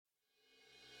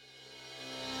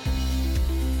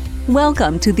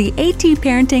Welcome to the AT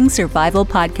Parenting Survival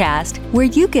Podcast, where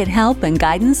you get help and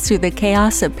guidance through the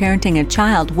chaos of parenting a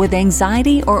child with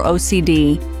anxiety or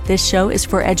OCD. This show is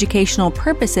for educational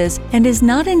purposes and is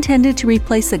not intended to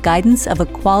replace the guidance of a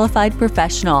qualified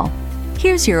professional.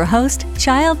 Here's your host,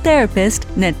 child therapist,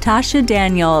 Natasha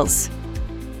Daniels.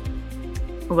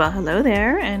 Well, hello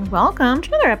there, and welcome to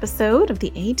another episode of the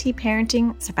AT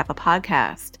Parenting Survival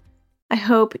Podcast. I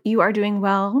hope you are doing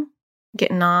well,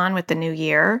 getting on with the new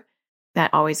year.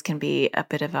 That always can be a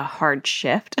bit of a hard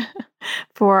shift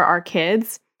for our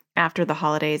kids after the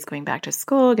holidays, going back to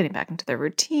school, getting back into their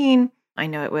routine. I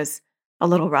know it was a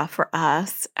little rough for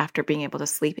us after being able to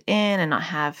sleep in and not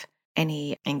have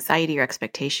any anxiety or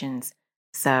expectations.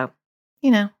 So,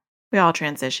 we all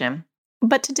transition.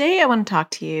 But today I want to talk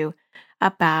to you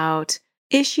about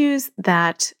issues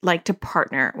that like to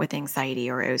partner with anxiety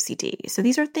or OCD. So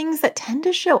these are things that tend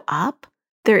to show up.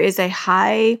 There is a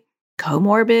high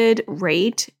comorbid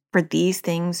rate for these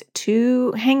things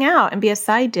to hang out and be a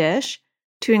side dish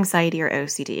to anxiety or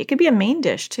OCD. It could be a main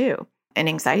dish too. And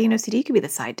anxiety and OCD could be the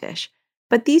side dish.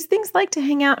 But these things like to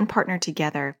hang out and partner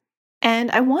together. And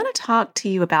I want to talk to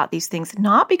you about these things,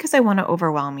 not because I want to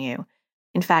overwhelm you.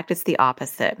 In fact, it's the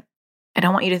opposite. I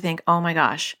don't want you to think, oh my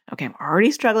gosh, okay, I'm already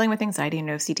struggling with anxiety and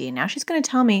OCD. And now she's going to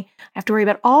tell me I have to worry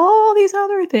about all these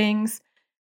other things.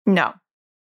 No.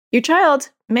 Your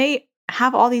child may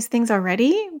have all these things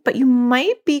already, but you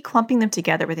might be clumping them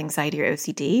together with anxiety or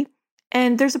OCD.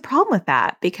 And there's a problem with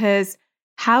that because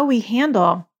how we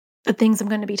handle the things I'm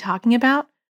going to be talking about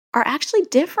are actually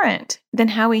different than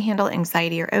how we handle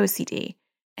anxiety or OCD.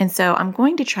 And so I'm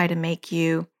going to try to make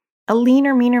you a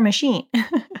leaner, meaner machine.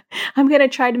 I'm going to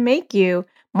try to make you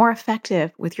more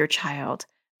effective with your child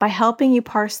by helping you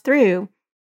parse through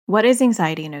what is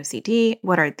anxiety and OCD,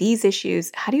 what are these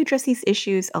issues, how do you address these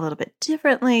issues a little bit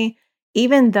differently.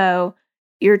 Even though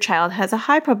your child has a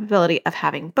high probability of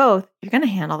having both, you're going to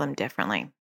handle them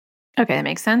differently. Okay, that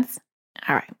makes sense?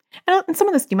 All right. And some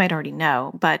of this you might already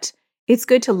know, but it's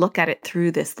good to look at it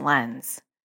through this lens.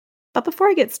 But before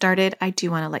I get started, I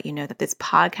do want to let you know that this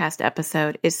podcast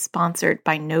episode is sponsored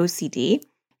by NoCD.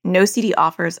 NoCD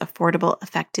offers affordable,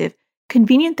 effective,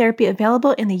 convenient therapy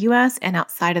available in the US and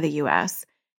outside of the US.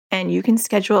 And you can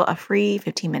schedule a free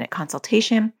 15-minute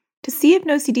consultation to see if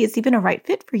NoCD is even a right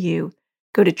fit for you.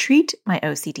 Go to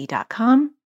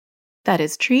treatmyocd.com. That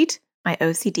is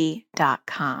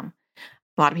treatmyocd.com.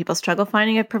 A lot of people struggle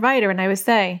finding a provider, and I would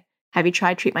say, have you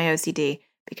tried Treat My OCD?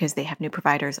 Because they have new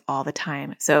providers all the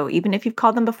time. So even if you've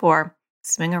called them before,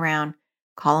 swing around,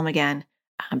 call them again,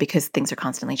 because things are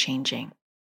constantly changing.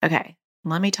 Okay,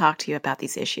 let me talk to you about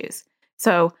these issues.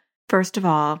 So first of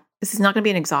all, this is not going to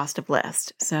be an exhaustive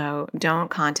list. So don't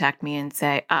contact me and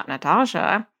say,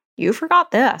 Natasha, you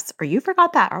forgot this, or you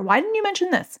forgot that, or why didn't you mention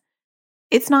this?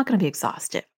 It's not going to be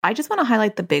exhaustive. I just want to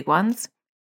highlight the big ones.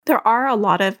 There are a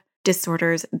lot of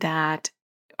disorders that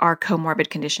are comorbid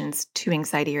conditions to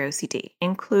anxiety or OCD,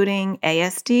 including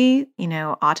ASD,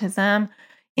 autism,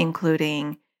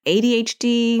 including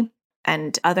ADHD,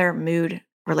 and other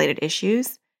mood-related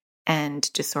issues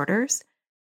and disorders.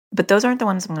 But those aren't the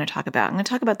ones I'm going to talk about. I'm going to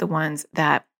talk about the ones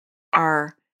that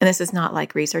are, and this is not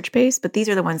like research-based, but these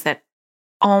are the ones that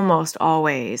almost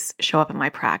always show up in my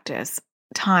practice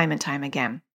time and time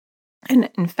again. And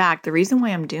in fact, the reason why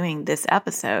I'm doing this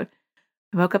episode,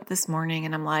 I woke up this morning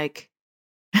and I'm like,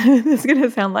 this is going to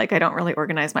sound like I don't really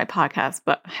organize my podcast,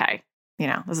 but hey,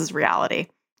 this is reality.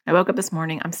 I woke up this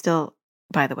morning. I'm still,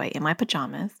 by the way, in my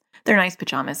pajamas. They're nice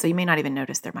pajamas, so you may not even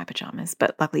notice they're my pajamas,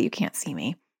 but luckily you can't see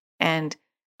me. And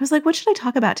I was like, what should I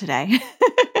talk about today?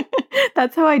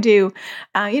 That's how I do.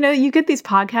 You get these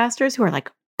podcasters who are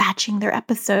like batching their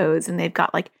episodes, and they've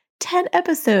got like 10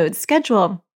 episodes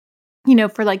scheduled,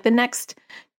 for like the next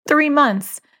 3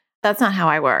 months. That's not how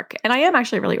I work. And I am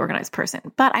actually a really organized person,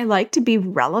 but I like to be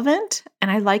relevant, and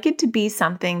I like it to be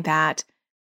something that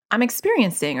I'm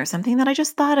experiencing or something that I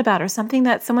just thought about or something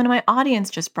that someone in my audience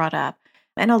just brought up.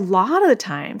 And a lot of the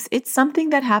times it's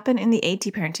something that happened in the AT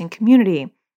parenting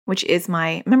community, which is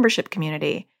my membership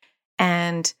community.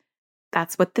 And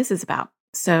that's what this is about.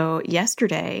 So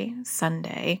yesterday,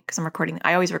 Sunday, because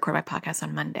I always record my podcast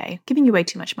on Monday, giving you way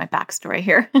too much of my backstory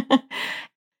here.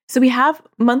 So we have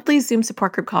monthly Zoom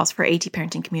support group calls for AT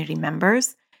parenting community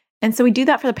members. And so we do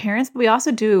that for the parents, but we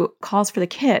also do calls for the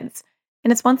kids.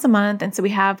 And it's once a month. And so we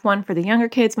have one for the younger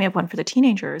kids, and we have one for the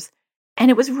teenagers.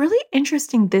 And it was really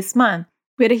interesting this month.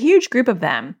 We had a huge group of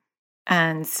them.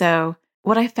 And so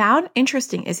what I found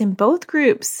interesting is in both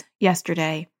groups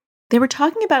yesterday, they were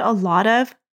talking about a lot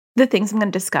of the things I'm going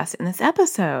to discuss in this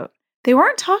episode. They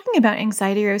weren't talking about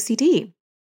anxiety or OCD.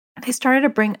 They started to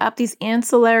bring up these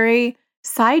ancillary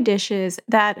side dishes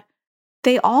that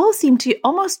they all seem to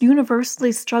almost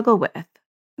universally struggle with.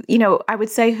 I would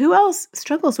say, who else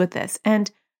struggles with this?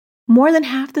 And more than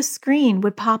half the screen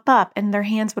would pop up and their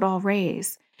hands would all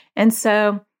raise. And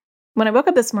so when I woke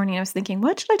up this morning, I was thinking,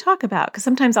 what should I talk about? Because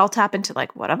sometimes I'll tap into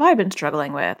like, what have I been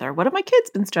struggling with? Or what have my kids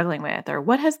been struggling with? Or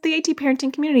what has the AT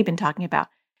parenting community been talking about?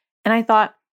 And I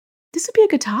thought, this would be a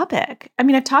good topic. I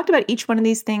mean, I've talked about each one of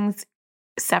these things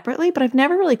separately, but I've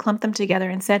never really clumped them together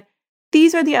and said,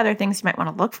 these are the other things you might want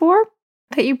to look for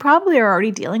that you probably are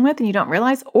already dealing with and you don't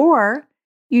realize, or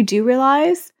you do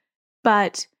realize,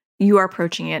 but you are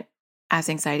approaching it as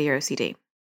anxiety or OCD.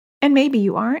 And maybe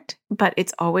you aren't, but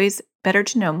it's always better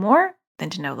to know more than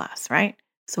to know less, right?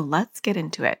 So let's get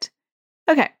into it.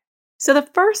 Okay. So the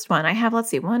first one I have, let's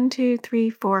see, 1, 2, 3,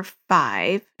 4,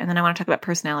 5. And then I want to talk about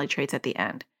personality traits at the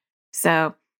end.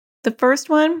 So the first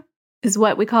one is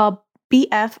what we call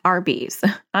BFRBs.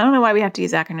 I don't know why we have to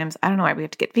use acronyms. I don't know why we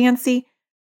have to get fancy,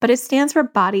 but it stands for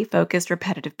body-focused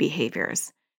repetitive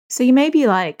behaviors. So you may be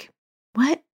like,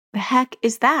 what the heck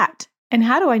is that? And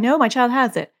how do I know my child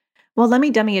has it? Well, let me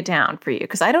dummy it down for you,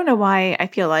 because I don't know why I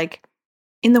feel like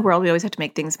in the world we always have to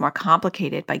make things more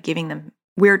complicated by giving them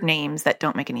weird names that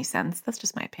don't make any sense. That's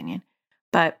just my opinion.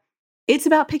 But it's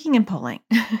about picking and pulling.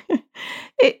 And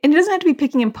it doesn't have to be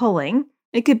picking and pulling.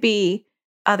 It could be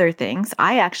other things.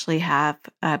 I actually have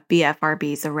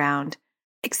BFRBs around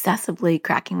excessively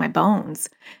cracking my bones.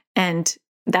 And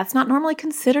that's not normally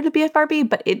considered a BFRB,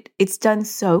 but it's done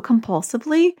so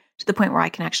compulsively to the point where I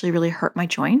can actually really hurt my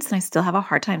joints and I still have a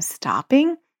hard time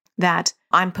stopping, that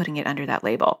I'm putting it under that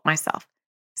label myself.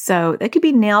 So it could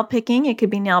be nail picking, it could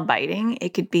be nail biting,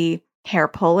 it could be hair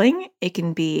pulling, it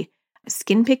can be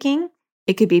skin picking,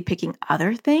 it could be picking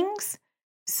other things.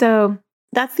 So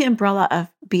that's the umbrella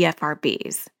of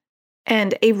BFRBs.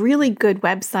 And a really good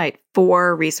website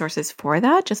for resources for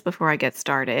that, just before I get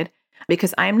started,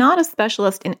 because I'm not a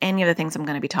specialist in any of the things I'm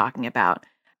going to be talking about,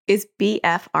 is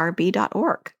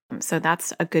bfrb.org. So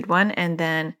that's a good one. And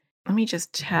then let me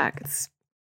just check.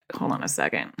 Hold on a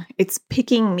second. It's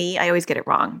Picking Me. I always get it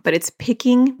wrong, but it's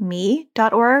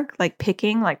pickingme.org, like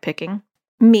picking,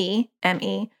 me,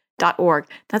 me.org.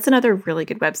 That's another really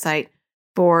good website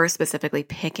for specifically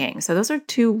picking. So those are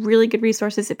two really good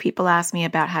resources. If people ask me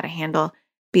about how to handle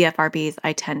BFRBs,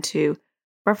 I tend to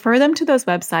refer them to those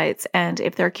websites. And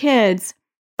if they're kids,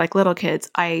 like little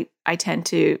kids, I tend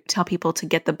to tell people to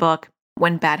get the book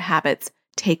When Bad Habits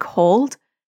Take Hold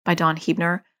by Dawn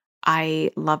Huebner.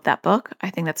 I love that book.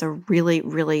 I think that's a really,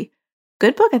 really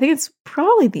good book. I think it's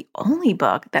probably the only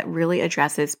book that really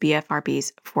addresses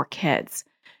BFRBs for kids.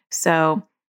 So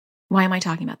why am I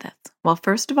talking about this? Well,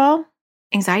 first of all,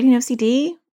 anxiety and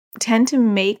OCD tend to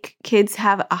make kids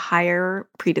have a higher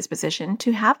predisposition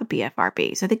to have a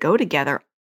BFRB. So they go together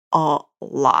a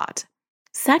lot.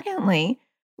 Secondly,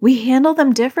 we handle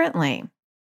them differently,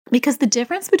 because the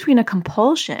difference between a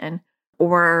compulsion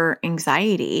or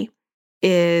anxiety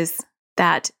is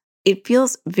that it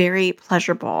feels very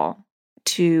pleasurable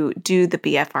to do the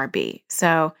BFRB.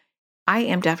 So I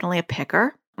am definitely a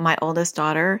picker. My oldest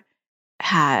daughter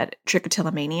had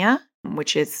trichotillomania,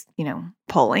 which is,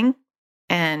 pulling.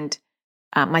 And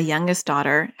my youngest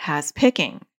daughter has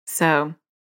picking. So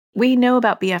we know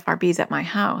about BFRBs at my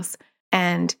house.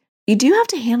 And you do have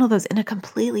to handle those in a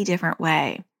completely different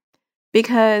way,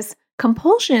 because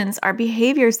compulsions are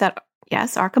behaviors that,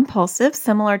 yes, are compulsive,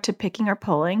 similar to picking or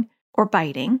pulling or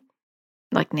biting,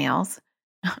 like nails,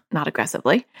 not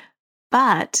aggressively.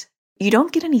 But you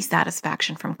don't get any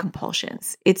satisfaction from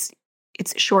compulsions. It's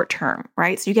short term,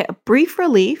 right? So you get a brief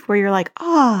relief where you're like,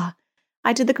 I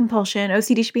did the compulsion.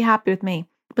 OCD should be happy with me.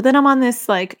 But then I'm on this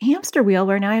like hamster wheel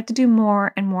where now I have to do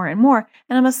more and more and more.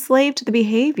 And I'm a slave to the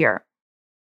behavior.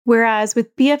 Whereas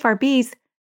with BFRBs,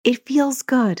 it feels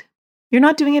good. You're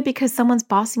not doing it because someone's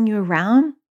bossing you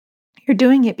around. You're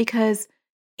doing it because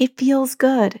it feels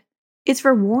good. It's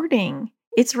rewarding.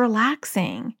 It's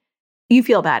relaxing. You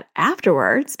feel bad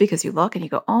afterwards because you look and you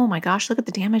go, oh my gosh, look at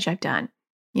the damage I've done.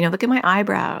 Look at my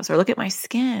eyebrows, or look at my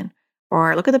skin,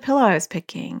 or look at the pillow I was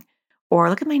picking, or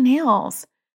look at my nails.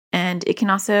 And it can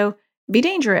also be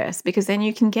dangerous because then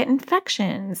you can get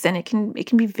infections, and it can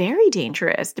be very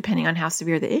dangerous depending on how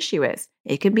severe the issue is.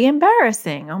 It can be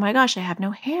embarrassing. Oh my gosh, I have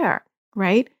no hair,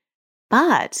 right?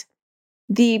 But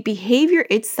the behavior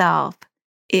itself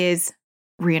is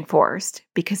reinforced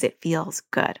because it feels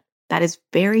good. That is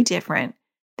very different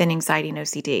than anxiety and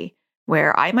OCD,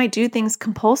 where I might do things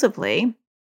compulsively.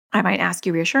 I might ask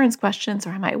you reassurance questions, or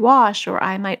I might wash, or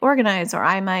I might organize, or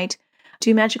I might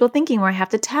do magical thinking where I have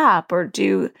to tap or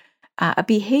do a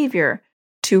behavior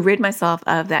to rid myself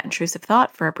of that intrusive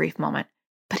thought for a brief moment.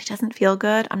 but it doesn't feel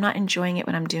good. I'm not enjoying it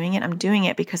when I'm doing it. I'm doing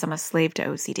it because I'm a slave to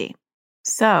OCD.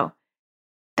 So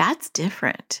that's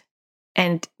different.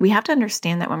 And we have to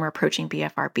understand that when we're approaching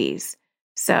BFRBs.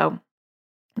 So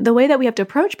the way that we have to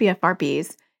approach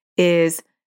BFRBs is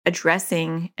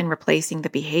addressing and replacing the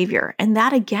behavior. And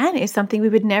that, again, is something we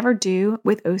would never do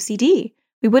with OCD.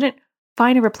 We wouldn't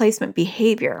find a replacement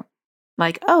behavior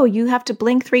like, oh, you have to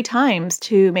blink 3 times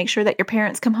to make sure that your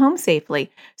parents come home safely.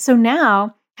 So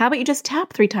now, how about you just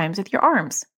tap 3 times with your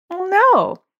arms? Well,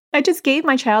 no, I just gave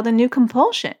my child a new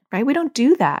compulsion, right? We don't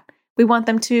do that. We want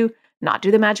them to not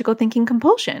do the magical thinking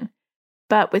compulsion.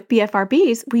 But with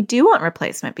BFRBs, we do want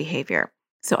replacement behavior.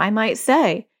 So I might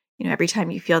say, every time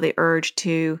you feel the urge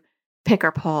to pick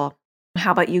or pull,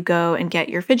 how about you go and get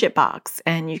your fidget box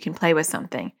and you can play with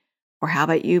something? Or how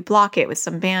about you block it with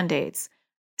some Band-Aids?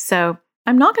 So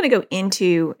I'm not going to go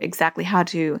into exactly how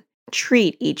to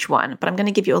treat each one, but I'm going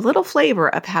to give you a little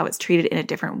flavor of how it's treated in a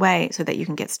different way so that you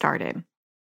can get started.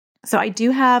 So I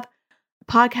do have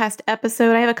a podcast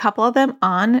episode. I have a couple of them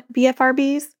on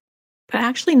BFRBs, but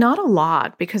actually not a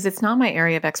lot because it's not my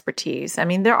area of expertise. I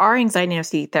mean, there are anxiety and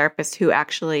OCD therapists who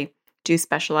actually do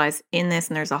specialize in this,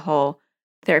 and there's a whole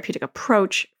therapeutic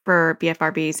approach for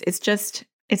BFRBs.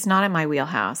 It's not in my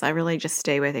wheelhouse. I really just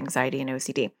stay with anxiety and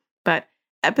OCD. But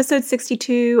episode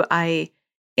 62, I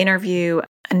interview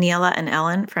Aniela and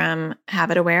Ellen from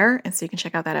Habit Aware, and so you can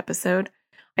check out that episode.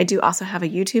 I do also have a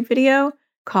YouTube video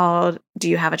called Do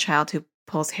You Have a Child Who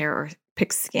Pulls Hair or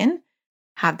Picks Skin?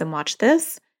 Have them watch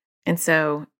this. And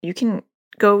so you can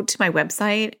go to my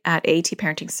website at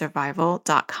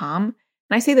aatparentingsurvival.com. And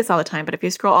I say this all the time, but if you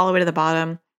scroll all the way to the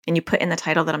bottom and you put in the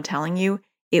title that I'm telling you,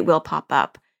 it will pop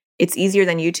up. It's easier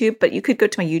than YouTube, but you could go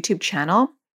to my YouTube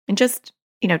channel and just,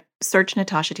 search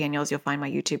Natasha Daniels. You'll find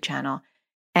my YouTube channel.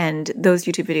 And those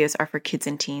YouTube videos are for kids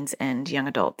and teens and young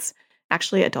adults.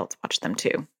 Actually, adults watch them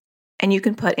too. And you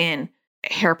can put in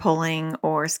hair pulling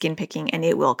or skin picking and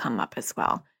it will come up as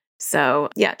well. So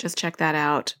yeah, just check that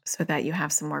out so that you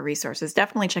have some more resources.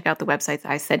 Definitely check out the websites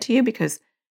I said to you because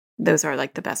those are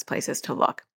like the best places to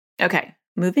look. Okay,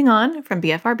 moving on from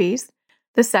BFRBs.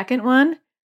 The second one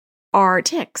are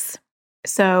tics.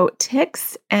 So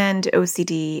tics and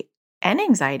OCD and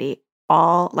anxiety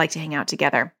all like to hang out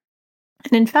together.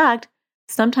 And in fact,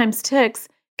 sometimes tics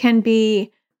can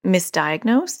be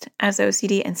misdiagnosed as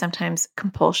OCD and sometimes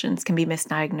compulsions can be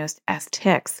misdiagnosed as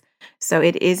tics. So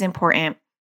it is important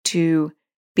to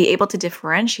be able to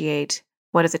differentiate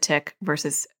what is a tic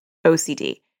versus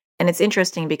OCD. And it's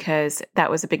interesting because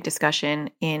that was a big discussion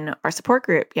in our support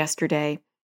group yesterday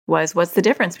was what's the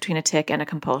difference between a tic and a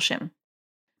compulsion?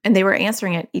 And they were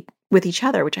answering it with each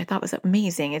other, which I thought was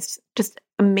amazing. It's just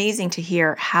amazing to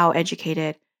hear how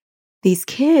educated these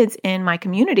kids in my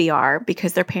community are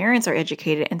because their parents are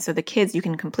educated. And so the kids, you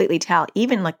can completely tell,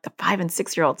 even like the 5 and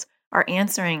 6-year-olds are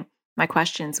answering my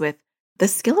questions with the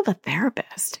skill of a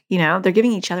therapist. They're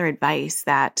giving each other advice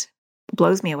that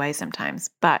blows me away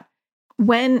sometimes. But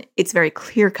when it's very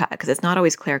clear cut, because it's not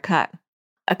always clear cut,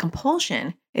 a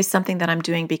compulsion is something that I'm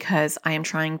doing because I am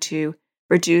trying to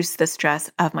reduce the stress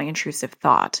of my intrusive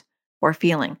thought or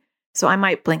feeling. So I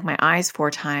might blink my eyes 4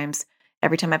 times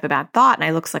every time I have a bad thought, and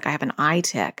it looks like I have an eye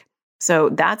tic. So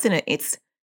that's in its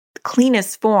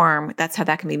cleanest form. That's how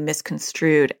that can be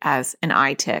misconstrued as an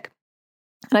eye tic.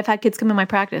 And I've had kids come in my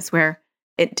practice where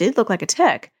it did look like a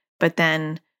tic, but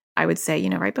then I would say,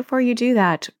 right before you do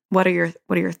that, what are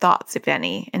your thoughts, if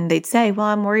any? And they'd say, well,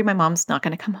 I'm worried my mom's not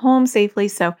going to come home safely.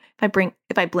 So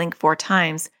if I blink 4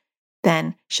 times,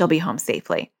 then she'll be home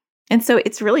safely. And so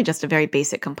it's really just a very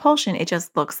basic compulsion. It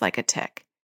just looks like a tic.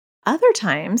 Other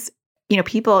times,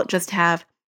 people just have,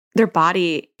 their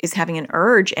body is having an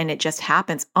urge and it just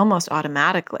happens almost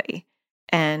automatically.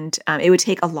 And it would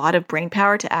take a lot of brain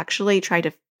power to actually try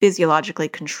to physiologically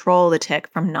control the tic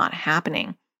from not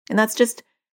happening. And that's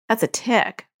a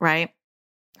tic, right?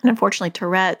 And unfortunately,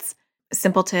 Tourette's,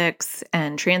 simple tics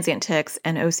and transient tics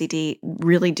and OCD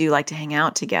really do like to hang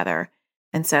out together.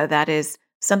 And so that is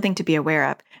something to be aware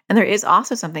of. And there is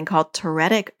also something called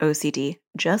Tourettic OCD,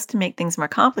 just to make things more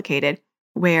complicated,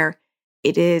 where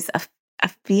it is a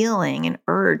feeling, an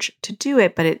urge to do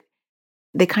it, but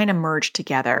they kind of merge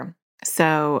together.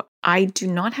 So I do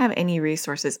not have any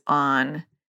resources on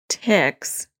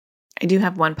tics. I do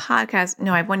have one podcast.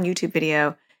 No, I have one YouTube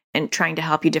video and trying to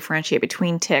help you differentiate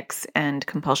between tics and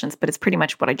compulsions, but it's pretty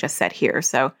much what I just said here.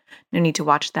 So no need to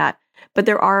watch that. But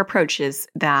there are approaches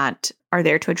that are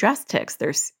there to address tics.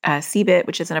 There's CBIT,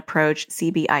 which is an approach,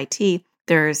 CBIT.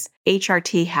 There's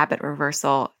HRT, habit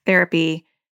reversal therapy,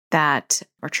 that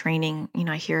or training.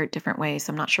 I hear it different ways.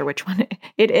 So I'm not sure which one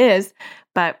it is,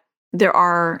 but there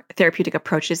are therapeutic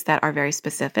approaches that are very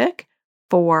specific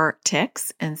for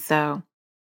tics. And so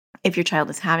if your child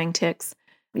is having tics,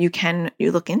 you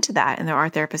look into that. And there are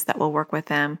therapists that will work with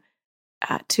them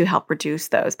to help reduce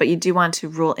those. But you do want to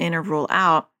rule in or rule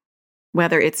out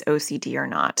whether it's OCD or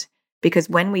not. Because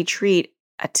when we treat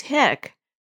a tic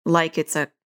like it's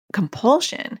a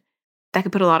compulsion, that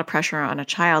could put a lot of pressure on a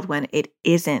child when it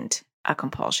isn't a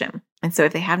compulsion. And so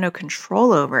if they have no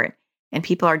control over it and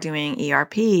people are doing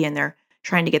ERP and they're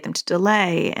trying to get them to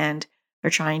delay and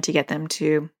they're trying to get them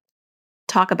to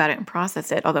talk about it and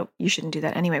process it, although you shouldn't do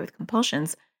that anyway with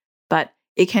compulsions, but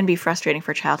it can be frustrating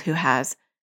for a child who has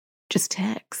just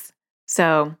tics.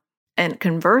 So, and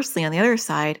conversely, on the other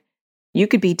side, you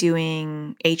could be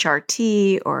doing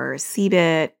HRT or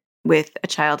CBIT with a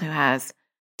child who has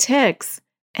tics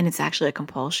and it's actually a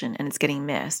compulsion and it's getting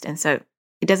missed. And so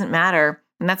it doesn't matter.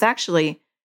 And that's actually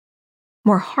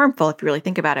more harmful if you really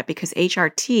think about it, because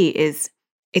HRT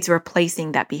it's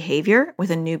replacing that behavior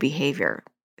with a new behavior.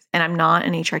 And I'm not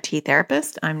an HRT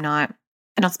therapist. I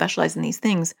don't specialize in these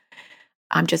things.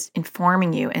 I'm just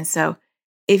informing you. And so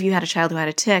if you had a child who had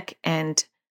a tic and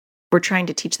we're trying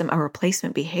to teach them a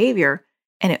replacement behavior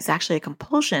and it's actually a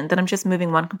compulsion, then I'm just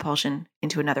moving one compulsion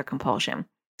into another compulsion.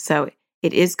 So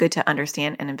it is good to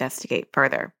understand and investigate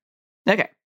further. Okay,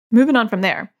 moving on from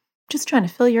there. Just trying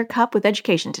to fill your cup with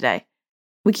education today.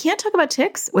 We can't talk about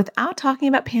tics without talking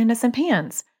about PANDAS and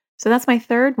PANS. So that's my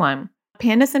third one.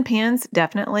 PANDAS and PANS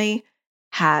definitely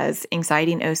has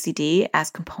anxiety and OCD as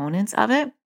components of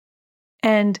it.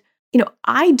 And,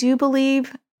 I do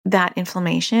believe that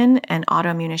inflammation and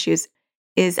autoimmune issues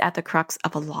is at the crux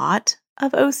of a lot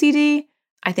of OCD.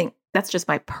 I think that's just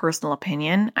my personal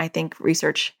opinion. I think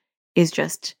research is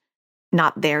just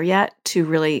not there yet to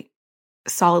really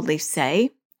solidly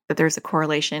say that there's a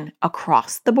correlation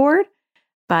across the board.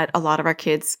 But a lot of our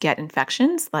kids get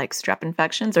infections like strep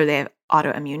infections or they have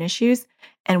autoimmune issues.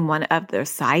 And one of their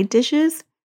side dishes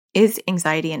is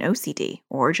anxiety and OCD,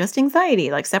 or just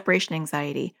anxiety, like separation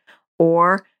anxiety,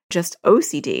 or just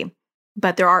OCD.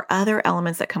 But there are other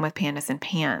elements that come with PANDAS and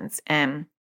PANS, and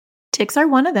tics are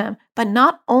one of them, but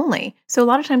not only. So a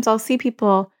lot of times I'll see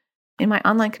people in my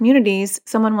online communities,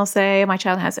 someone will say, my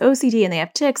child has OCD and they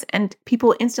have tics, and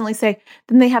people instantly say,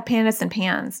 then they have PANDAS and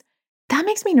PANS. That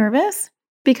makes me nervous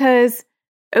because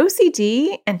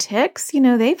OCD and tics,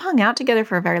 they've hung out together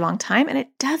for a very long time, and it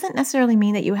doesn't necessarily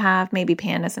mean that you have maybe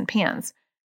PANDAS and PANS.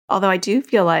 Although I do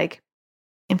feel like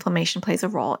inflammation plays a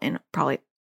role in probably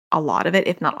a lot of it,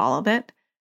 if not all of it.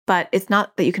 But it's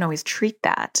not that you can always treat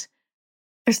that.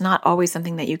 There's not always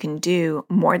something that you can do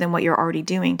more than what you're already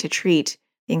doing to treat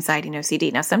the anxiety and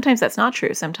OCD. Now, sometimes that's not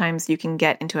true. Sometimes you can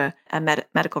get into a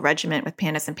medical regimen with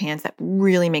PANDAS and PANS that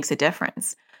really makes a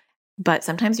difference. But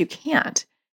sometimes you can't.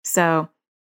 So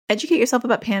educate yourself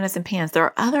about PANDAS and PANS. There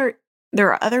are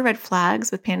other red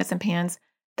flags with PANDAS and PANS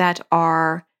that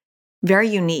are very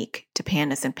unique to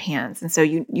PANDAS and PANS. And so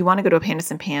you want to go to a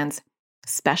PANDAS and PANS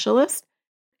specialist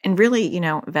and really,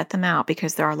 vet them out,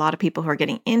 because there are a lot of people who are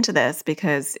getting into this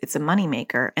because it's a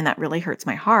moneymaker. And that really hurts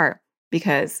my heart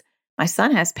because my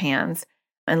son has PANS.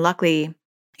 And luckily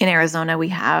in Arizona, we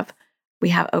have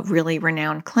a really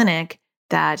renowned clinic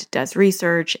that does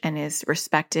research and is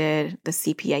respected, the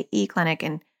CPAE clinic.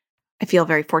 And I feel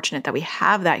very fortunate that we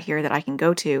have that here that I can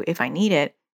go to if I need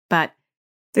it. But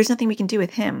there's nothing we can do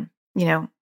with him.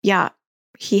 Yeah,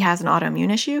 he has an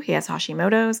autoimmune issue. He has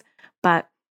Hashimoto's, but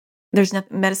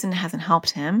medicine hasn't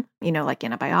helped him, like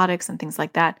antibiotics and things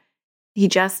like that. He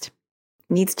just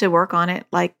needs to work on it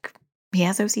like he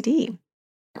has OCD.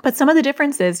 But some of the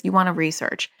differences you want to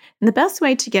research. And the best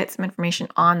way to get some information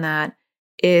on that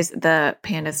is the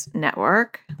PANDAS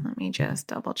Network. Let me just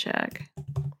double check.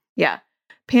 Yeah,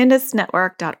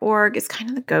 pandasnetwork.org is kind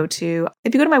of the go-to.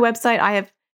 If you go to my website, I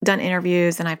have done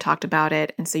interviews and I've talked about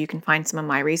it. And so you can find some of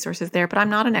my resources there, but I'm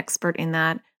not an expert in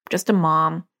that. I'm just a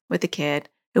mom with a kid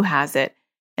who has it.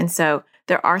 And so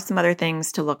there are some other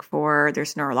things to look for.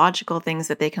 There's neurological things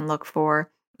that they can look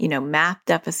for. Math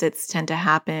deficits tend to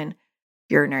happen.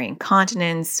 Urinary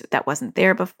incontinence that wasn't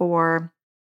there before.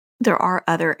 There are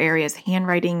other areas.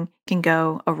 Handwriting can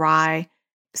go awry.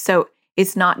 So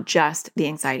it's not just the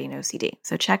anxiety and OCD.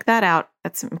 So check that out.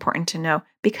 That's important to know,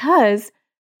 because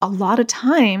a lot of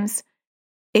times,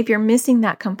 if you're missing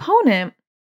that component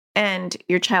and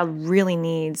your child really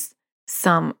needs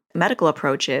some medical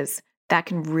approaches, that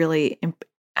can really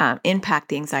impact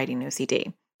the anxiety and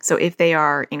OCD. So if they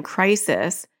are in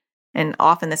crisis, and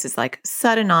often this is like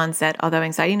sudden onset, although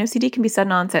anxiety and OCD can be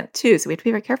sudden onset too, so we have to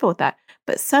be very careful with that.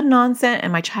 But sudden onset,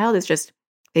 and my child is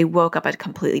they woke up a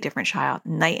completely different child,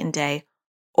 night and day,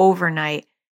 overnight.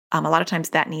 A lot of times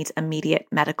that needs immediate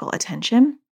medical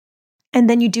attention. And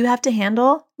then you do have to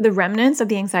handle the remnants of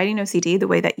the anxiety and OCD the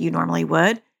way that you normally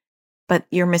would, but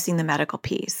you're missing the medical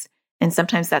piece. And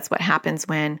sometimes that's what happens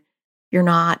when you're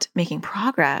not making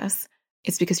progress.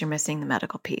 It's because you're missing the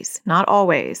medical piece. Not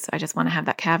always. I just want to have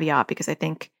that caveat because I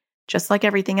think just like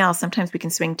everything else, sometimes we can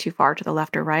swing too far to the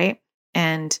left or right.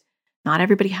 And not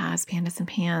everybody has PANDAS and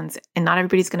PANS, and not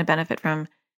everybody's going to benefit from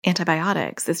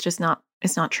antibiotics. It's not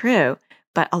true.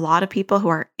 But a lot of people who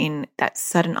are in that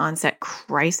sudden onset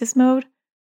crisis mode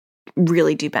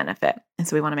really do benefit. And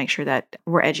so we want to make sure that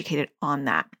we're educated on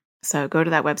that. So go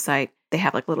to that website. They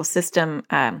have like a little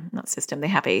they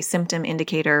have a symptom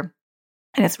indicator.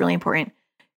 And it's really important.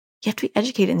 You have to be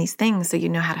educated in these things so you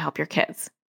know how to help your kids.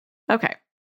 Okay,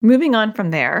 moving on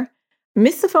from there.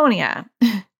 Misophonia.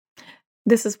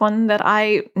 This is one that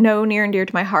I know near and dear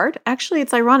to my heart. Actually,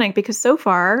 it's ironic because so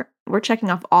far we're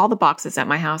checking off all the boxes at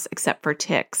my house except for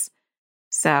tics.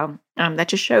 So that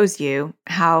just shows you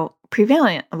how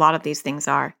prevalent a lot of these things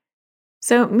are.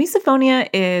 So misophonia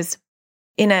is,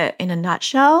 in a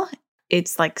nutshell,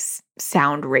 it's like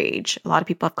sound rage. A lot of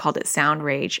people have called it sound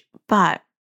rage, but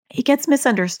it gets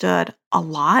misunderstood a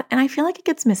lot, and I feel like it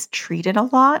gets mistreated a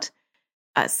lot.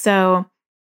 So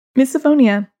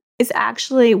misophonia is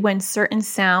actually when certain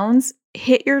sounds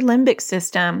hit your limbic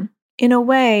system in a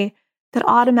way that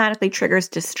automatically triggers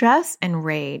distress and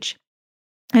rage.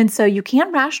 And so you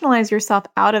can't rationalize yourself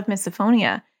out of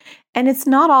misophonia. And it's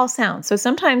not all sound. So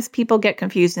sometimes people get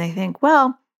confused and they think,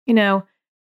 well,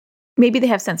 maybe they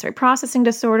have sensory processing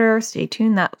disorder. Stay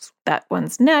tuned, that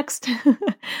one's next.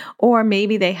 Or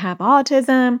maybe they have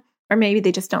autism, or maybe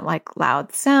they just don't like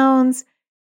loud sounds.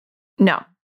 No,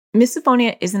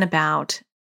 misophonia isn't about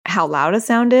how loud a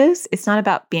sound is. It's not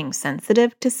about being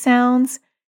sensitive to sounds.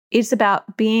 It's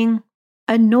about being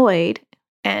annoyed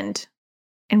and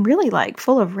really like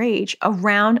full of rage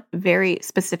around very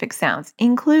specific sounds,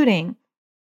 including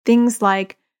things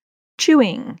like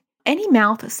chewing. Any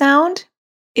mouth sound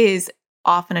is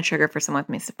often a trigger for someone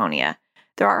with misophonia.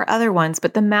 There are other ones,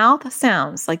 but the mouth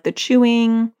sounds like the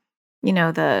chewing,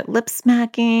 the lip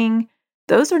smacking,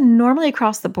 those are normally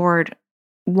across the board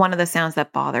one of the sounds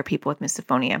that bother people with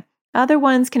misophonia. Other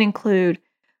ones can include,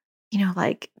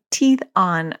 like teeth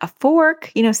on a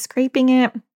fork, scraping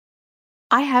it.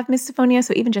 I have misophonia,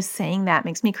 so even just saying that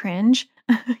makes me cringe.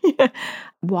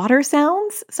 Water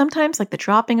sounds, sometimes like the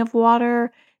dropping of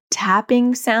water,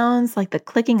 tapping sounds like the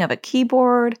clicking of a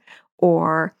keyboard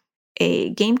or a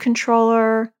game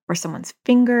controller or someone's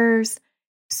fingers.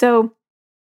 So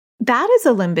that is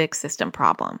a limbic system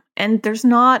problem. And there's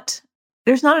not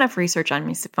enough research on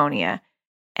misophonia.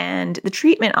 And the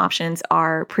treatment options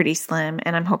are pretty slim,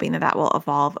 and I'm hoping that will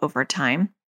evolve over time.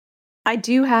 I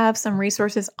do have some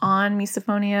resources on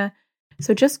misophonia.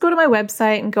 So just go to my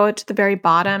website and go to the very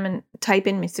bottom and type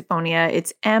in misophonia.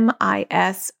 It's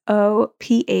MISOPHONIA.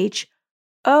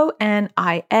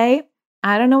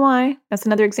 I don't know why. That's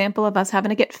another example of us having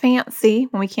to get fancy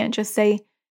when we can't just say,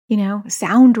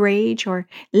 sound rage or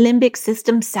limbic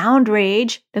system sound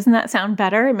rage. Doesn't that sound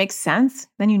better? It makes sense.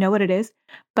 Then you know what it is.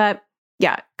 But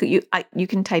yeah, you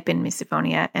can type in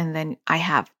misophonia, and then I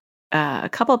have a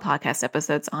couple of podcast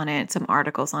episodes on it, some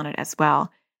articles on it as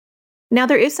well. Now,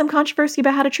 there is some controversy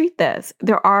about how to treat this.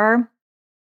 There are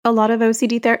a lot of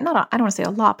OCD therapists, I don't want to say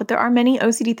a lot, but there are many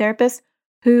OCD therapists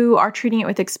who are treating it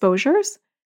with exposures.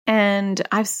 And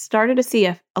I've started to see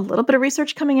a little bit of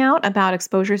research coming out about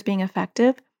exposures being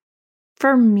effective.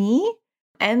 For me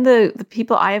and the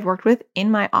people I have worked with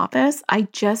in my office, I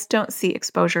just don't see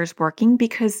exposures working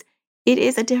because it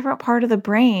is a different part of the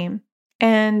brain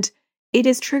and it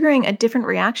is triggering a different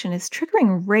reaction. It's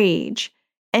triggering rage.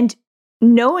 And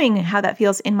knowing how that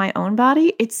feels in my own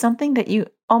body, it's something that you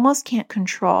almost can't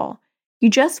control.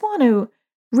 You just want to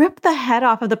rip the head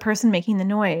off of the person making the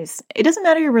noise. It doesn't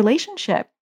matter your relationship.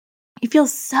 You feel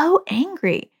so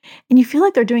angry and you feel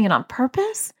like they're doing it on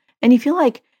purpose and you feel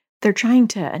like they're trying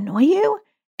to annoy you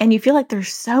and you feel like they're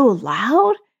so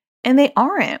loud and they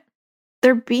aren't.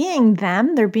 They're being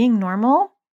them, they're being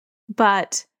normal,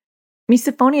 but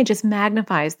misophonia just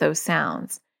magnifies those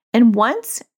sounds. And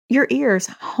once your ears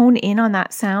hone in on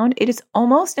that sound, it is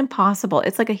almost impossible.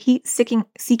 It's like a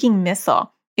heat-seeking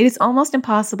missile. It is almost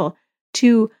impossible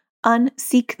to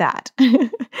unseek that.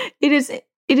 It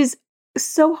is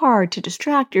so hard to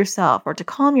distract yourself or to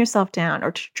calm yourself down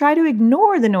or to try to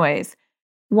ignore the noise.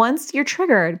 Once you're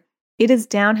triggered, it is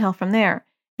downhill from there.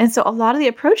 And so a lot of the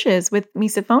approaches with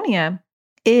misophonia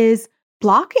is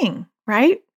blocking,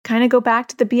 right? Kind of go back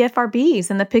to the BFRBs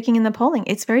and the picking and the pulling.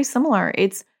 It's very similar.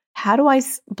 It's how do I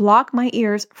block my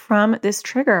ears from this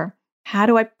trigger? How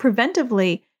do I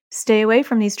preventively stay away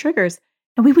from these triggers.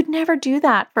 And we would never do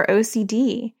that for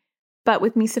OCD. But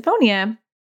with misophonia,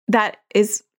 that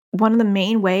is one of the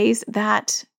main ways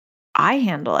that I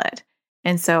handle it.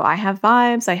 And so I have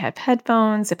vibes, I have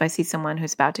headphones. If I see someone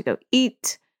who's about to go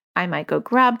eat, I might go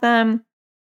grab them.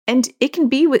 And it can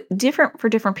be different for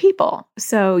different people.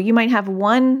 So you might have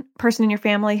one person in your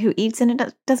family who eats and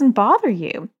it doesn't bother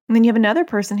you. And then you have another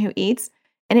person who eats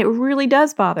and it really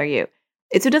does bother you.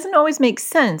 So it doesn't always make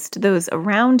sense to those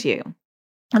around you.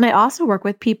 And I also work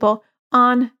with people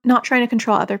on not trying to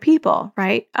control other people,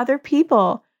 right? Other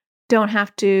people don't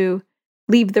have to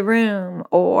leave the room,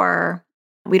 or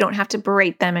we don't have to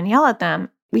berate them and yell at them.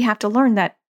 We have to learn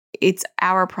that it's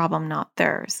our problem, not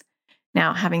theirs.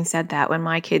 Now, having said that, when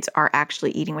my kids are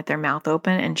actually eating with their mouth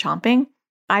open and chomping,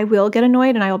 I will get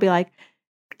annoyed and I will be like,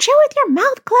 chew with your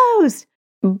mouth closed.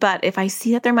 But if I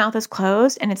see that their mouth is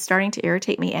closed and it's starting to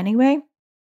irritate me anyway,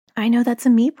 I know that's a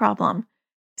me problem.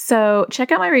 So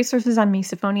check out my resources on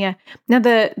misophonia. Now,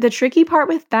 the tricky part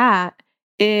with that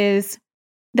is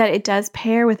that it does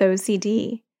pair with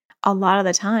OCD a lot of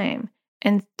the time.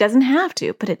 And doesn't have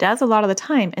to, but it does a lot of the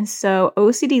time. And so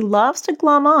OCD loves to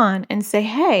glom on and say,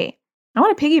 hey, I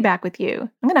want to piggyback with you.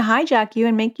 I'm going to hijack you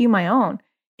and make you my own.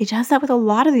 It does that with a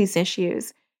lot of these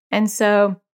issues. And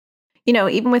so,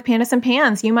 even with Pandas and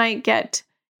Pans, you might get,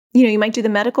 you might do the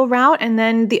medical route and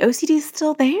then the OCD is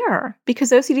still there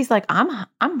because OCD is like,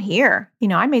 I'm here.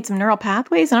 I made some neural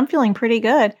pathways and I'm feeling pretty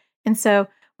good. And so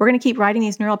we're going to keep riding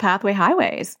these neural pathway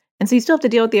highways. And so you still have to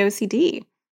deal with the OCD.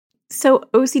 So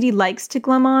OCD likes to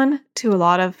glom on to a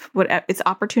lot of it's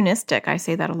opportunistic. I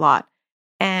say that a lot.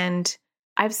 And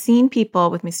I've seen people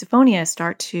with misophonia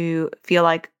start to feel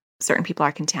like certain people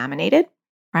are contaminated,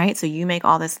 right? So you make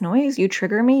all this noise, you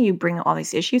trigger me, you bring all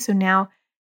these issues. So now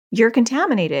you're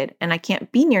contaminated and I can't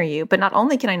be near you. But not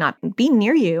only can I not be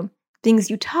near you, things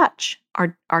you touch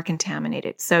are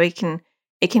contaminated. So it can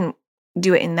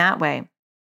do it in that way.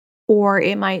 Or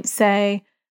it might say,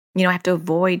 I have to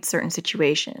avoid certain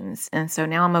situations. And so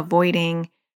now I'm avoiding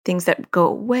things that go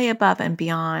way above and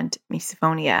beyond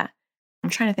misophonia. I'm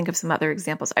trying to think of some other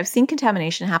examples. I've seen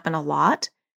contamination happen a lot.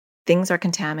 Things are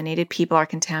contaminated. People are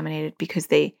contaminated because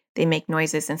they make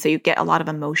noises. And so you get a lot of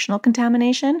emotional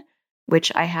contamination,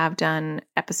 which I have done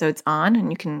episodes on.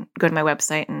 And you can go to my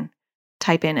website and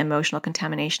type in emotional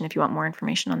contamination if you want more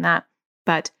information on that.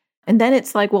 And then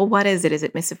it's like, well, what is it? Is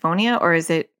it misophonia or is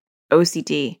it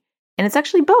OCD? And it's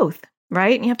actually both,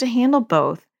 right? And you have to handle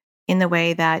both in the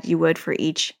way that you would for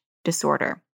each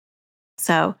disorder.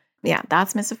 So yeah,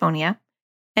 that's misophonia.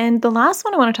 And the last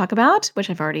one I want to talk about, which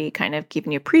I've already kind of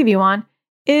given you a preview on,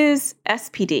 is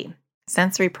SPD,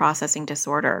 sensory processing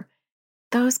disorder.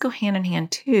 Those go hand in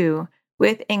hand too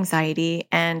with anxiety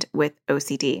and with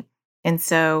OCD. And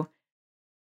so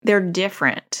they're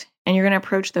different and you're going to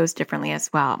approach those differently as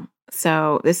well.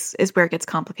 So this is where it gets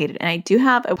complicated. And I do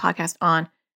have a podcast on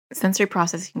sensory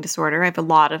processing disorder. I have a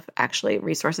lot of actually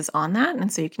resources on that.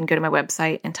 And so you can go to my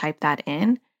website and type that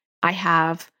in. I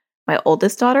have my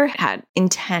oldest daughter had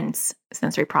intense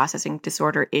sensory processing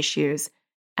disorder issues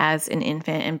as an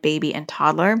infant and baby and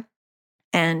toddler.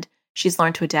 And she's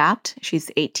learned to adapt.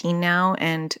 She's 18 now.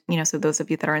 And, so those of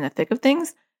you that are in the thick of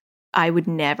things, I would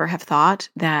never have thought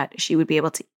that she would be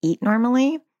able to eat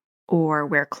normally or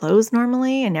wear clothes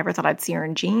normally. I never thought I'd see her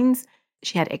in jeans.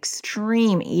 She had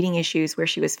extreme eating issues where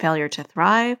she was failure to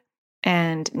thrive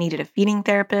and needed a feeding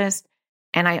therapist.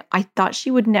 And I thought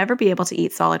she would never be able to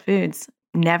eat solid foods.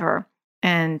 Never.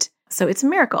 And so it's a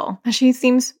miracle. She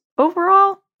seems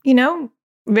overall,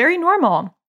 very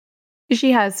normal.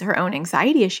 She has her own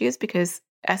anxiety issues because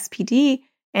SPD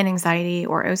and anxiety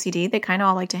or OCD, they kind of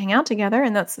all like to hang out together,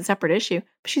 and that's a separate issue.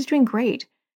 But she's doing great.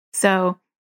 So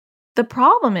the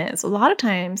problem is a lot of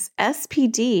times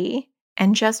SPD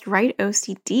and just right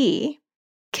OCD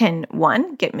can,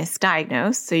 one, get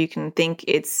misdiagnosed. So you can think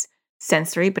it's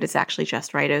sensory, but it's actually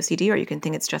just right OCD, or you can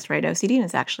think it's just right OCD and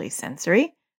it's actually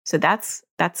sensory. So that's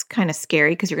kind of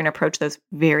scary because you're going to approach those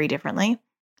very differently.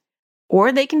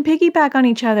 Or they can piggyback on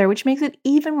each other, which makes it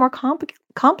even more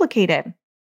complicated.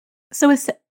 So with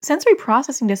sensory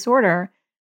processing disorder,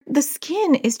 the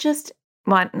skin is just,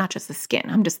 well, not just the skin.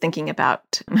 I'm just thinking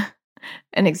about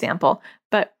an example,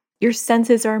 but your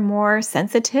senses are more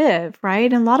sensitive,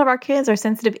 right? And a lot of our kids are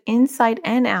sensitive inside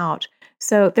and out.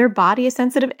 So their body is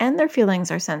sensitive and their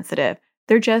feelings are sensitive.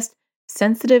 They're just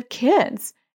sensitive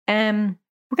kids. And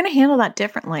we're going to handle that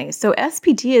differently. So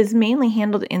SPD is mainly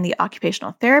handled in the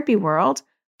occupational therapy world.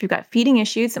 If you've got feeding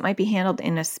issues, it might be handled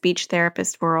in a speech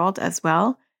therapist world as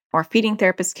well. Or a feeding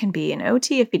therapist can be an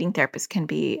OT, a feeding therapist can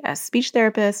be a speech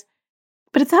therapist.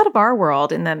 But it's out of our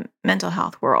world in the mental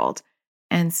health world.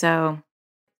 And so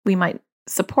we might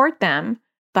support them,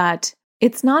 but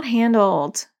it's not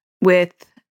handled with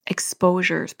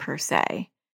exposures per se.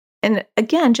 And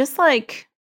again, just like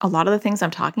a lot of the things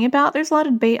I'm talking about, there's a lot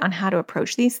of debate on how to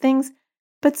approach these things.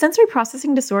 But sensory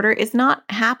processing disorder is not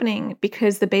happening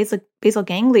because the basal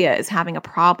ganglia is having a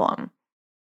problem.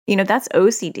 That's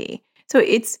OCD. So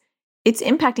it's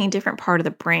impacting a different part of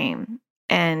the brain.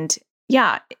 And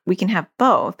yeah, we can have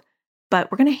both,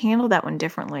 but we're going to handle that one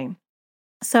differently.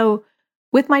 So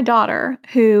with my daughter,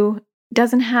 who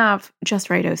doesn't have just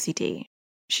right OCD,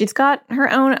 she's got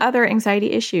her own other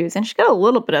anxiety issues, and she's got a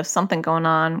little bit of something going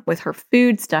on with her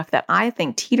food stuff that I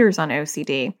think teeters on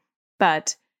OCD.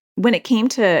 But when it came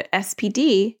to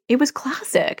SPD, it was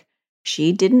classic.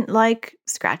 She didn't like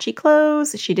scratchy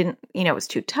clothes. She didn't, it was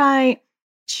too tight.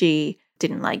 She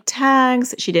didn't like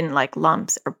tags. She didn't like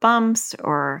lumps or bumps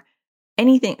or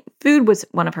anything. Food was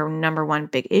one of her number one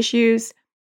big issues.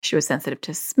 She was sensitive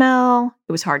to smell.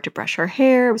 It was hard to brush her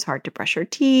hair. It was hard to brush her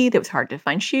teeth. It was hard to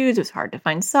find shoes. It was hard to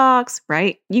find socks,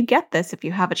 right? You get this if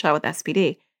you have a child with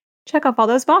SPD. Check off all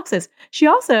those boxes.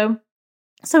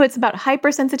 So it's about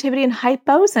hypersensitivity and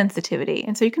hyposensitivity.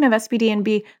 And so you can have SPD and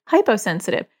be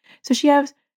hyposensitive. So she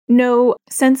has no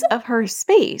sense of her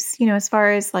space, as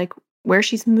far as like where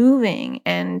she's moving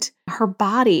and her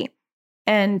body.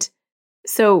 And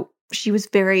so she was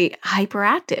very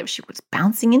hyperactive. She was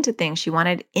bouncing into things. She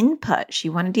wanted input. She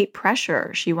wanted deep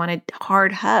pressure. She wanted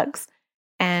hard hugs.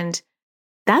 And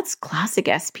that's classic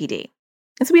SPD.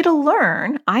 And so I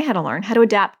had to learn how to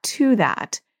adapt to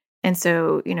that. And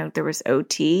so, there was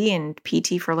OT and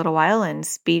PT for a little while and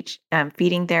speech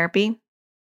feeding therapy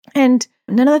and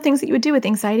none of the things that you would do with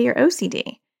anxiety or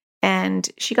OCD. And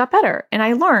she got better. And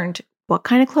I learned what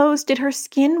kind of clothes did her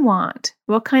skin want?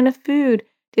 What kind of food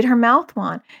did her mouth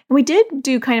want? And we did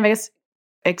do kind of,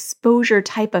 exposure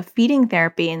type of feeding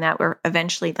therapy, and that we're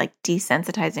eventually like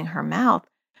desensitizing her mouth.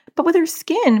 But with her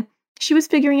skin, she was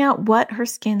figuring out what her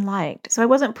skin liked. So I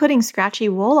wasn't putting scratchy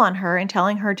wool on her and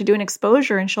telling her to do an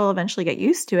exposure and she'll eventually get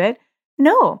used to it.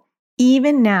 No,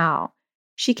 even now.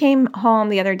 She came home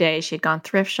the other day. She had gone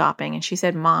thrift shopping and she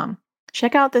said, "Mom,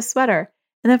 check out this sweater."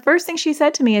 And the first thing she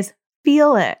said to me is,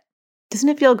 "Feel it. Doesn't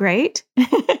it feel great?"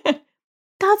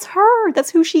 That's her.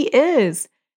 That's who she is.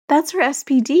 That's her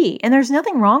SPD. And there's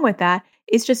nothing wrong with that.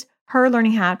 It's just her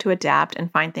learning how to adapt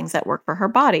and find things that work for her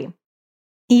body.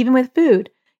 Even with food.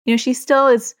 She's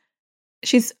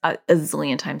a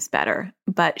zillion times better,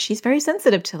 but she's very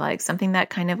sensitive to like something that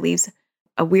kind of leaves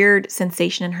a weird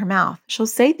sensation in her mouth. She'll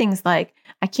say things like,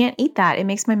 "I can't eat that. It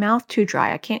makes my mouth too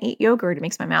dry. I can't eat yogurt. It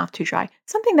makes my mouth too dry."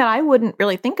 Something that I wouldn't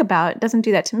really think about. It doesn't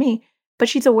do that to me, but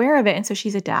she's aware of it. And so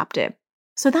she's adapted.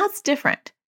 So that's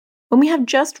different. When we have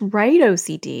just right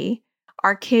OCD,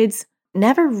 our kids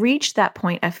never reach that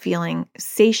point of feeling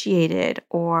satiated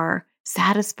or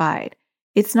satisfied.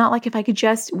 It's not like if I could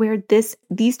just wear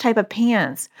these type of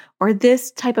pants or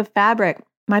this type of fabric,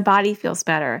 my body feels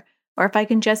better. Or if I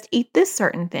can just eat this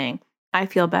certain thing, I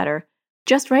feel better.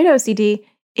 Just right OCD,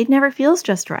 it never feels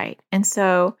just right. And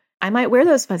so I might wear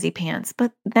those fuzzy pants,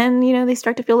 but then, they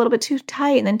start to feel a little bit too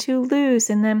tight and then too loose.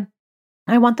 And then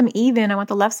I want them even. I want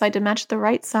the left side to match the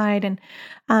right side. And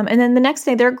then the next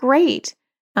day they're great.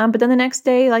 But then the next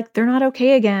day, like they're not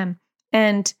okay again.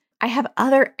 And I have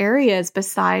other areas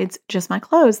besides just my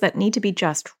clothes that need to be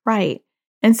just right.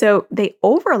 And so they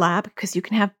overlap because you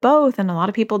can have both, and a lot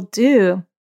of people do.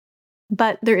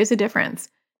 But there is a difference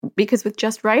because with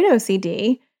just right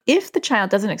OCD, if the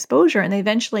child does an exposure and they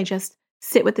eventually just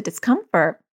sit with the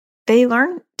discomfort, they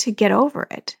learn to get over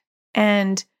it.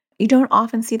 And you don't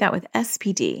often see that with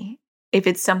SPD if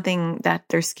it's something that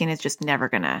their skin is just never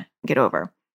going to get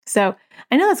over. So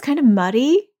I know that's kind of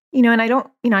muddy, and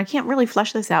I can't really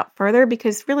flesh this out further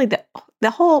because really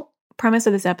the whole premise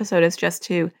of this episode is just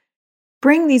to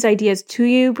bring these ideas to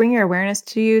you, bring your awareness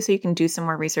to you so you can do some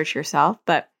more research yourself.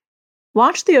 But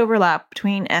watch the overlap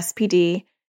between SPD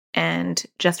and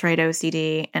just right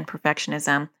OCD and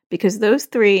perfectionism, because those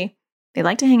three, they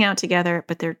like to hang out together,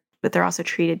 but they're also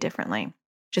treated differently.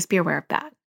 Just be aware of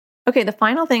that. Okay, the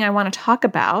final thing I want to talk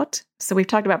about. So we've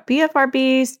talked about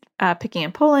BFRBs, picking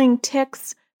and pulling,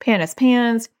 tics,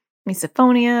 PANS,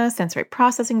 misophonia, sensory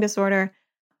processing disorder.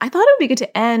 I thought it would be good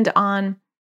to end on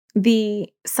the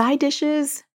side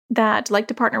dishes that like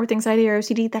to partner with anxiety or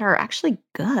OCD that are actually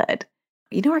good.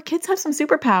 Our kids have some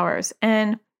superpowers,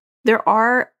 and there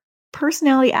are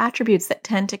personality attributes that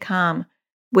tend to come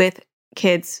with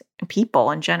kids and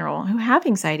people in general who have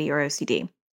anxiety or OCD.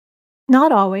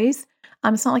 Not always.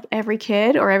 It's not like every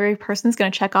kid or every person's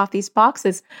going to check off these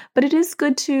boxes, but it is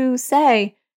good to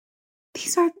say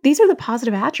these are the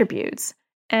positive attributes.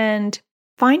 And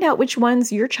find out which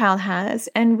ones your child has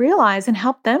and realize and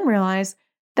help them realize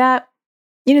that,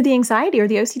 the anxiety or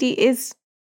the OCD is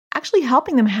actually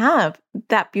helping them have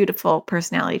that beautiful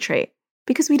personality trait,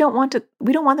 because we don't want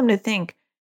them to think,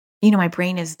 my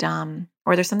brain is dumb,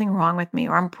 or there's something wrong with me,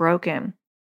 or I'm broken.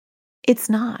 It's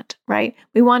not, right?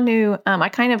 We want to, I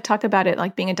kind of talk about it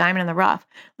like being a diamond in the rough.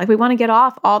 Like we want to get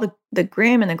off all the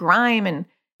grim and the grime, and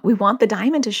we want the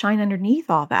diamond to shine underneath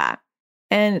all that.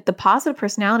 And the positive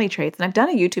personality traits, and I've done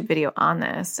a YouTube video on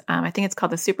this. I think it's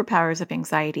called The Superpowers of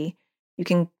Anxiety. You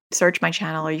can search my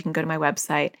channel, or you can go to my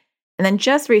website. And then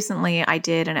just recently I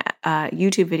did a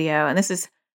YouTube video, and this is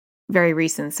very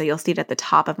recent, so you'll see it at the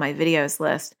top of my videos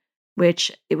list,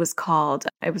 which it was called,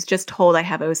 I was just told I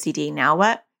have OCD, now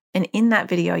what? And in that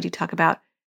video, I do talk about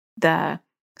the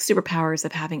superpowers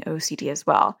of having OCD as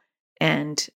well.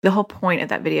 And the whole point of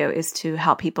that video is to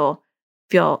help people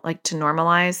feel like to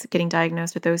normalize getting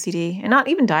diagnosed with OCD, and not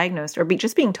even diagnosed, or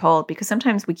just being told, because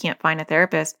sometimes we can't find a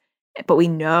therapist, but we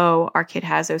know our kid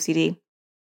has OCD.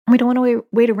 We don't want to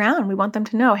wait around. We want them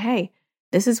to know, hey,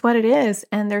 this is what it is,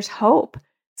 and there's hope.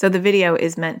 So the video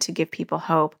is meant to give people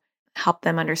hope, help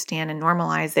them understand and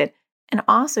normalize it, and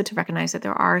also to recognize that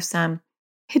there are some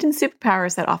hidden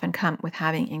superpowers that often come with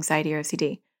having anxiety or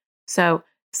OCD. So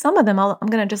some of them, I'm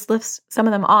going to just lift some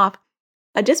of them off.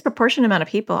 A disproportionate amount of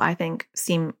people, I think,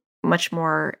 seem much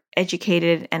more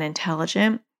educated and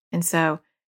intelligent. And so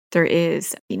there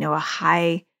is,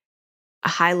 a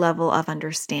high level of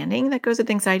understanding that goes with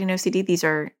anxiety and OCD. These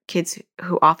are kids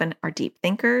who often are deep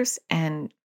thinkers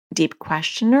and deep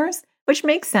questioners, which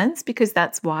makes sense because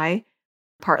that's why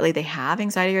partly they have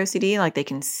anxiety or OCD. Like they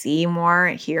can see more,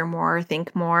 hear more,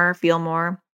 think more, feel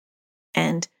more,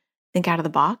 and think out of the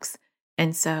box.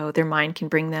 And so their mind can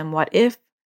bring them what if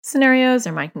scenarios.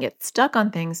 Their mind can get stuck on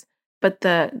things. But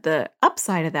the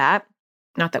upside of that,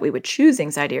 not that we would choose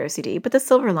anxiety or OCD, but the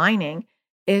silver lining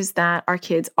is that our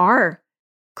kids are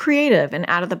creative and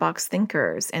out of the box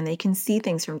thinkers, and they can see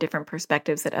things from different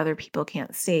perspectives that other people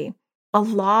can't see. A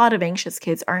lot of anxious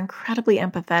kids are incredibly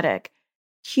empathetic,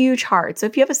 huge hearts. So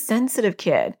if you have a sensitive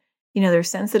kid, they're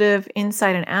sensitive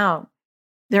inside and out.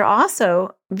 They're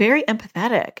also very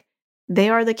empathetic. They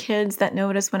are the kids that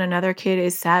notice when another kid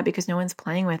is sad because no one's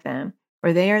playing with them,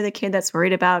 or they are the kid that's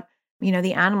worried about,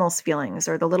 the animals' feelings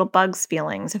or the little bugs'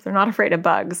 feelings. If they're not afraid of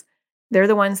bugs, they're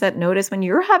the ones that notice when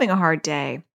you're having a hard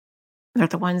day. They're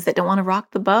the ones that don't want to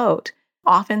rock the boat.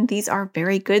 Often these are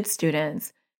very good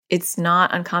students. It's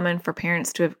not uncommon for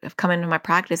parents to have come into my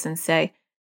practice and say,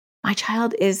 my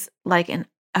child is like an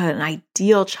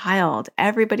ideal child.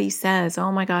 Everybody says,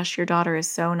 oh my gosh, your daughter is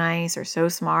so nice or so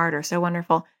smart or so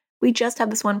wonderful. We just have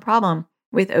this one problem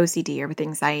with OCD or with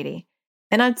anxiety.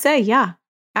 And I'd say, yeah,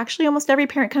 actually almost every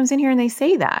parent comes in here and they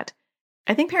say that.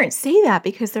 I think parents say that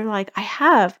because they're like, I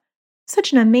have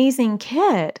such an amazing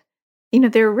kid.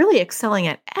 They're really excelling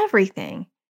at everything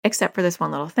except for this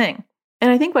one little thing. And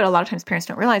I think what a lot of times parents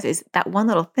don't realize is that one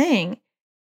little thing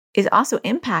is also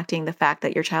impacting the fact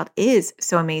that your child is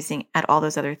so amazing at all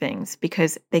those other things,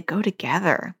 because they go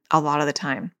together a lot of the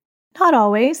time. Not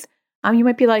always. You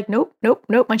might be like, nope,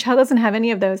 my child doesn't have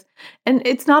any of those. And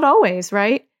it's not always,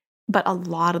 right? But a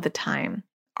lot of the time,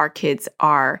 our kids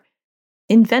are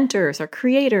inventors or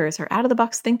creators or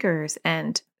out-of-the-box thinkers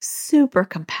and super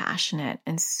compassionate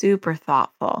and super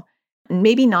thoughtful.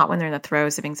 Maybe not when they're in the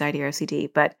throes of anxiety or OCD,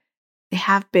 but they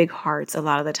have big hearts a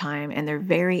lot of the time, and they're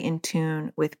very in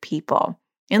tune with people.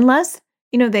 Unless,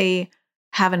 they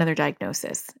have another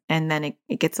diagnosis, and then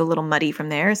it gets a little muddy from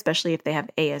there, especially if they have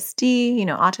ASD,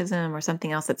 autism or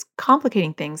something else that's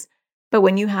complicating things. But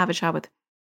when you have a child with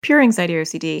pure anxiety or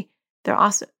OCD,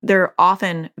 they're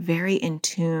often very in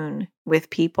tune with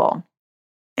people,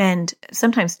 and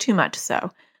sometimes too much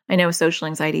so. I know with social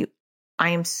anxiety, I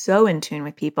am so in tune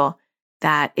with people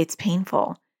that it's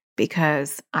painful,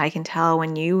 because I can tell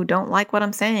when you don't like what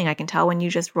I'm saying. I can tell when you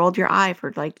just rolled your eye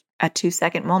for like a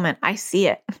 2-second moment. I see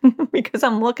it because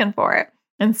I'm looking for it.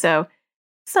 And so,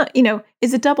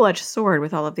 it's a double-edged sword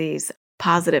with all of these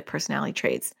positive personality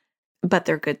traits, but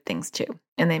they're good things too.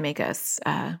 And they make us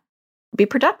be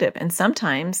productive. And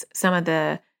sometimes some of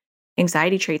the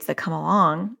anxiety traits that come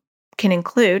along can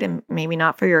include, and maybe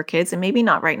not for your kids and maybe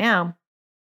not right now,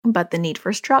 but the need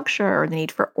for structure or the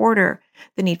need for order,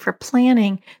 the need for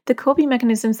planning, the coping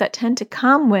mechanisms that tend to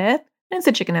come with, and it's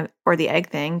a chicken or the egg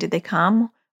thing. Did they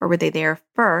come or were they there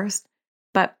first?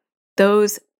 But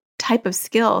those type of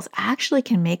skills actually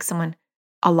can make someone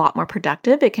a lot more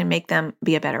productive. It can make them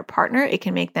be a better partner. It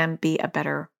can make them be a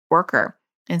better worker.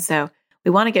 And so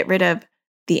we want to get rid of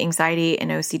the anxiety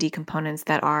and OCD components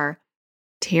that are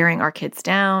tearing our kids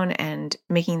down and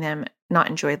making them not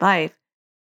enjoy life.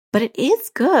 But it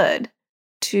is good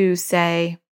to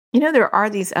say, there are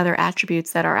these other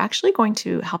attributes that are actually going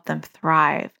to help them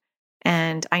thrive.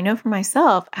 And I know for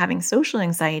myself, having social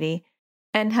anxiety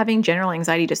and having general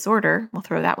anxiety disorder, we'll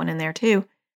throw that one in there too.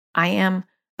 I am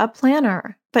a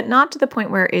planner, but not to the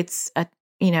point where it's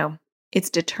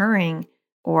deterring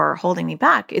or holding me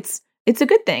back. It's a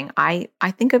good thing. I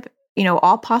think of,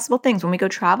 all possible things. When we go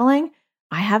traveling,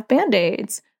 I have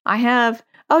Band-Aids. I have,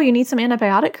 oh, you need some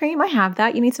antibiotic cream? I have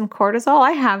that. You need some cortisol?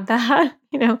 I have that.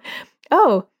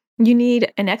 Oh, you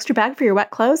need an extra bag for your wet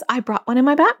clothes? I brought one in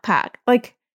my backpack.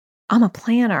 Like, I'm a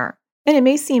planner. And it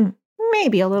may seem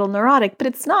maybe a little neurotic, but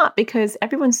it's not, because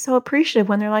everyone's so appreciative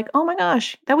when they're like, oh my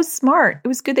gosh, that was smart. It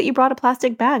was good that you brought a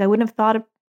plastic bag. I wouldn't have thought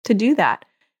to do that.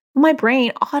 My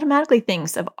brain automatically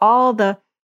thinks of all the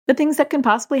things that can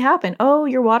possibly happen. Oh,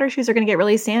 your water shoes are going to get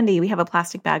really sandy. We have a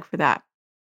plastic bag for that.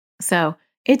 So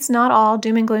it's not all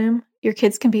doom and gloom. Your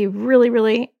kids can be really,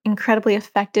 really incredibly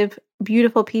effective,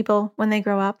 beautiful people when they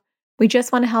grow up. We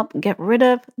just want to help get rid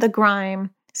of the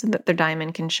grime so that their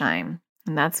diamond can shine.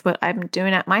 And that's what I'm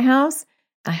doing at my house.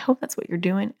 And I hope that's what you're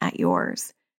doing at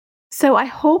yours. So I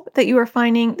hope that you are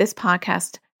finding this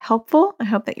podcast helpful. I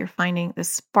hope that you're finding the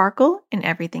sparkle in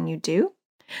everything you do.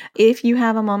 If you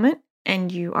have a moment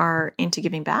and you are into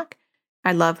giving back,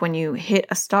 I love when you hit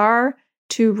a star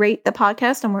to rate the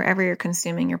podcast on wherever you're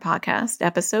consuming your podcast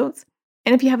episodes.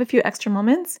 And if you have a few extra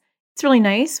moments, it's really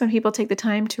nice when people take the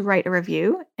time to write a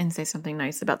review and say something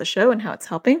nice about the show and how it's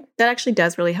helping. That actually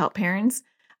does really help parents,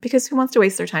 because who wants to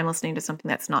waste their time listening to something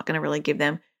that's not going to really give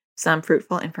them some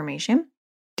fruitful information?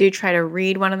 Do try to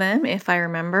read one of them if I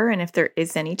remember and if there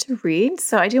is any to read.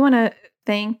 So I do want to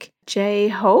thank J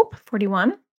Hope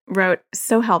 41 wrote,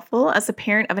 so helpful. As a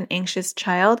parent of an anxious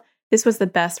child, this was the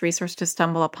best resource to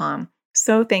stumble upon.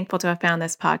 So thankful to have found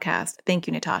this podcast. Thank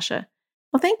you, Natasha.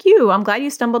 Well, thank you. I'm glad you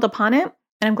stumbled upon it,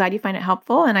 and I'm glad you find it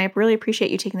helpful. And I really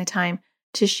appreciate you taking the time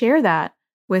to share that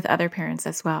with other parents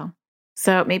as well.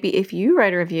 So maybe if you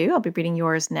write a review, I'll be reading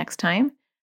yours next time.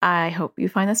 I hope you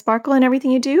find the sparkle in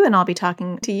everything you do, and I'll be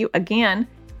talking to you again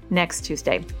next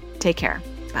Tuesday. Take care.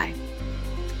 Bye.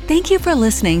 Thank you for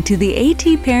listening to the AT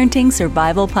Parenting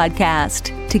Survival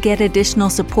Podcast. To get additional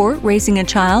support raising a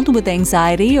child with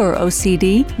anxiety or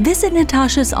OCD, visit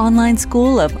Natasha's online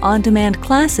school of on-demand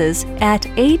classes at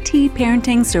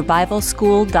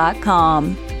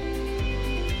atparentingsurvivalschool.com.